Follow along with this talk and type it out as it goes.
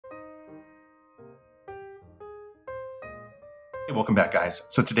Hey, welcome back, guys.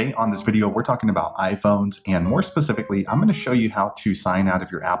 So today on this video, we're talking about iPhones, and more specifically, I'm going to show you how to sign out of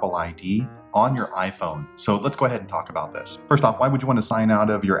your Apple ID on your iPhone. So let's go ahead and talk about this. First off, why would you want to sign out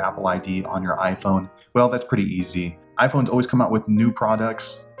of your Apple ID on your iPhone? Well, that's pretty easy. iPhones always come out with new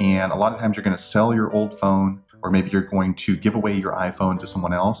products, and a lot of times you're going to sell your old phone, or maybe you're going to give away your iPhone to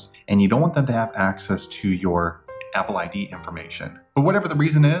someone else, and you don't want them to have access to your Apple ID information. But whatever the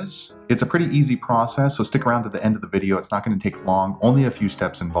reason is, it's a pretty easy process, so stick around to the end of the video. It's not going to take long, only a few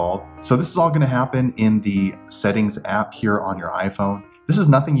steps involved. So this is all going to happen in the Settings app here on your iPhone. This is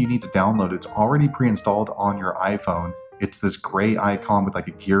nothing you need to download. It's already pre-installed on your iPhone. It's this gray icon with like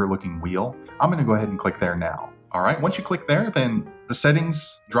a gear looking wheel. I'm going to go ahead and click there now. All right, once you click there, then the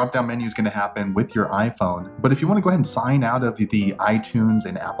settings drop-down menu is going to happen with your iPhone. But if you want to go ahead and sign out of the iTunes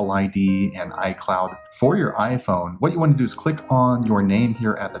and Apple ID and iCloud for your iPhone, what you want to do is click on your name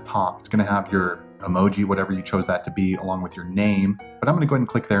here at the top. It's going to have your emoji, whatever you chose that to be, along with your name. But I'm going to go ahead and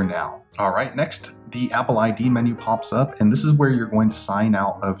click there now. All right, next, the Apple ID menu pops up, and this is where you're going to sign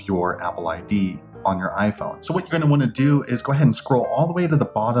out of your Apple ID on your iPhone. So what you're going to want to do is go ahead and scroll all the way to the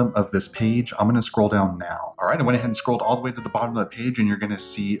bottom of this page. I'm going to scroll down now. All right, I went ahead and scrolled all the way to the bottom of the page, and you're going to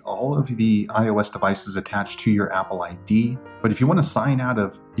see all of the iOS devices attached to your Apple ID. But if you want to sign out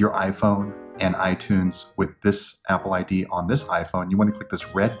of your iPhone and iTunes with this Apple ID on this iPhone, you want to click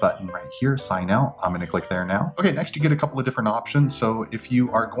this red button right here, sign out. I'm going to click there now. Okay, next you get a couple of different options. So if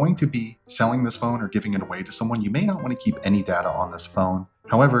you are going to be selling this phone or giving it away to someone, you may not want to keep any data on this phone.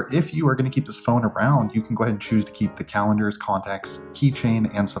 However, if you are going to keep this phone around, you can go ahead and choose to keep the calendars, contacts, keychain,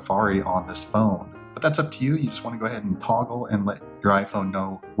 and Safari on this phone. But that's up to you. You just want to go ahead and toggle and let your iPhone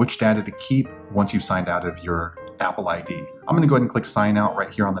know which data to keep once you've signed out of your Apple ID. I'm going to go ahead and click sign out right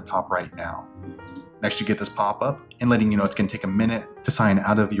here on the top right now. Next, you get this pop-up and letting you know it's going to take a minute to sign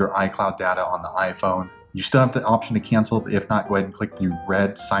out of your iCloud data on the iPhone. You still have the option to cancel, but if not, go ahead and click the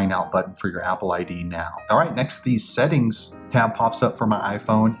red sign out button for your Apple ID now. All right, next the settings tab pops up for my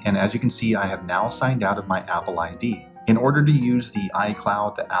iPhone, and as you can see, I have now signed out of my Apple ID. In order to use the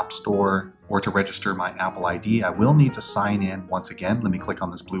iCloud, the App Store, or to register my Apple ID, I will need to sign in once again. Let me click on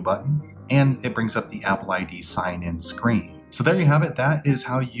this blue button, and it brings up the Apple ID sign in screen. So there you have it. That is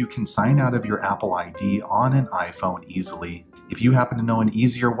how you can sign out of your Apple ID on an iPhone easily. If you happen to know an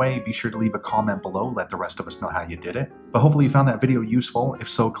easier way, be sure to leave a comment below. Let the rest of us know how you did it. But hopefully you found that video useful. If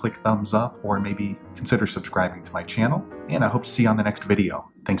so, click thumbs up or maybe consider subscribing to my channel. And I hope to see you on the next video.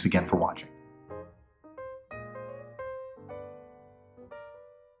 Thanks again for watching.